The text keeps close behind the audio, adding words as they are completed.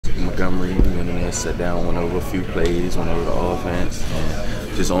Montgomery. We went in there, sat down, went over a few plays, went over the offense,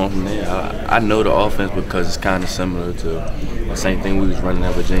 and just on from there. I know the offense because it's kind of similar to the same thing we was running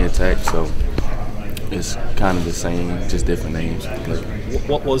at Virginia Tech, so it's kind of the same, just different names.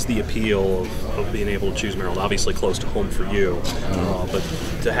 What was the appeal of being able to choose Maryland? Obviously close to home for you, but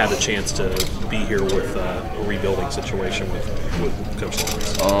to have a chance to be here with a rebuilding situation with Coach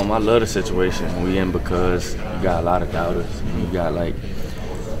Lawrence. I love the situation we in because you got a lot of doubters. And you got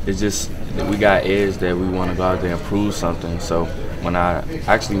it's just we got edge that we want to go out there and prove something. So when my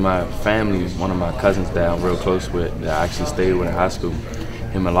family, one of my cousins that I'm real close with, that I actually stayed with in high school,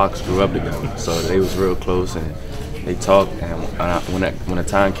 him and Locks grew up together, so they was real close and they talked. And when the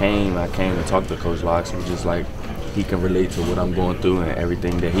time came, I came and talked to Coach Locks. It was just like he can relate to what I'm going through and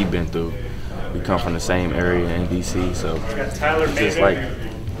everything that he been through. We come from the same area in DC, so it's just like,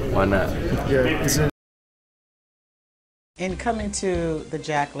 why not? In coming to the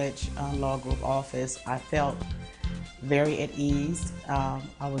Jack Litch Law Group office, I felt very at ease. I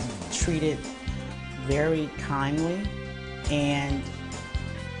was treated very kindly, and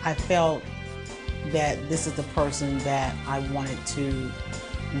I felt that this is the person that I wanted to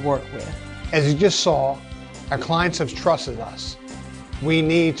work with. As you just saw, our clients have trusted us. We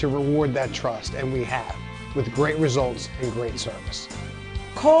need to reward that trust, and we have, with great results and great service.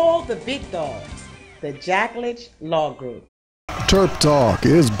 Call the big dogs, the Jack Litch Law Group. TerpTalk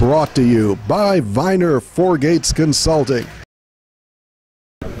is brought to you by Viener Four Gates Consulting.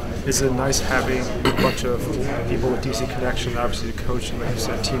 Is it nice having a bunch of people with DC connection, obviously the coach and, like you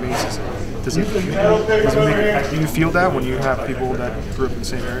said, teammates? Do you feel that when you have people that grew up in the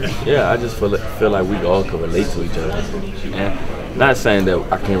same area? Yeah, I just feel like we all can relate to each other. And not saying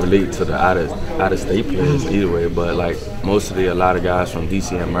that I can relate to the out of state players either way, but like a lot of guys from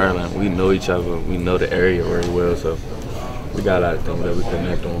DC and Maryland, we know each other, we know the area very well, so we got a lot of things that we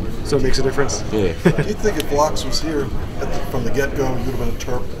connect on. So it makes a difference? Yeah. Do you think if Locks was here from the get-go, you would have been a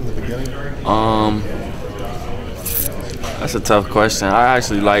Terp in the beginning? That's a tough question. I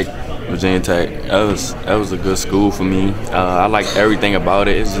actually like Virginia Tech. That was a good school for me. I like everything about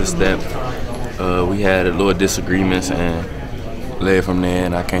it. It's just that we had a little disagreements and led from there,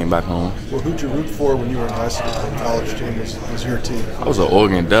 and I came back home. Well, who'd you root for when you were in high school? The college team was your team. I was an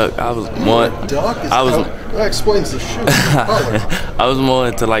Oregon Duck. I was more. That explains the shoe. I was more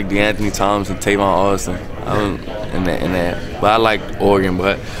into like DeAnthony Thomas and Tavon Austin. I was in that. But I liked Oregon.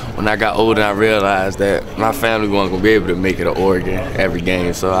 But when I got older, I realized that my family wasn't gonna be able to make it to Oregon every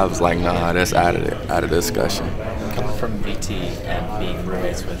game. So I was like, nah, that's out of the discussion. Coming from VT and being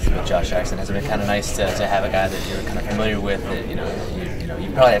roommates with Josh Jackson, has it been kind of nice to have a guy that you're kind of familiar with? That you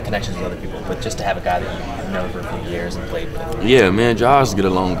probably have connections with other people, but just to have a guy that you've known for a few years and played with. Yeah, me and Josh get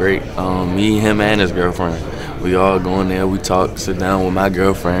along great. Me, him, and his girlfriend. We all go in there, we talk, sit down with my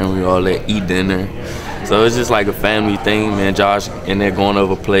girlfriend, we all eat dinner. So it's just like a family thing. Me and Josh in there going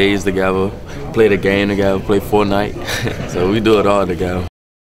over plays together, play the game together, play Fortnite. So we do it all together.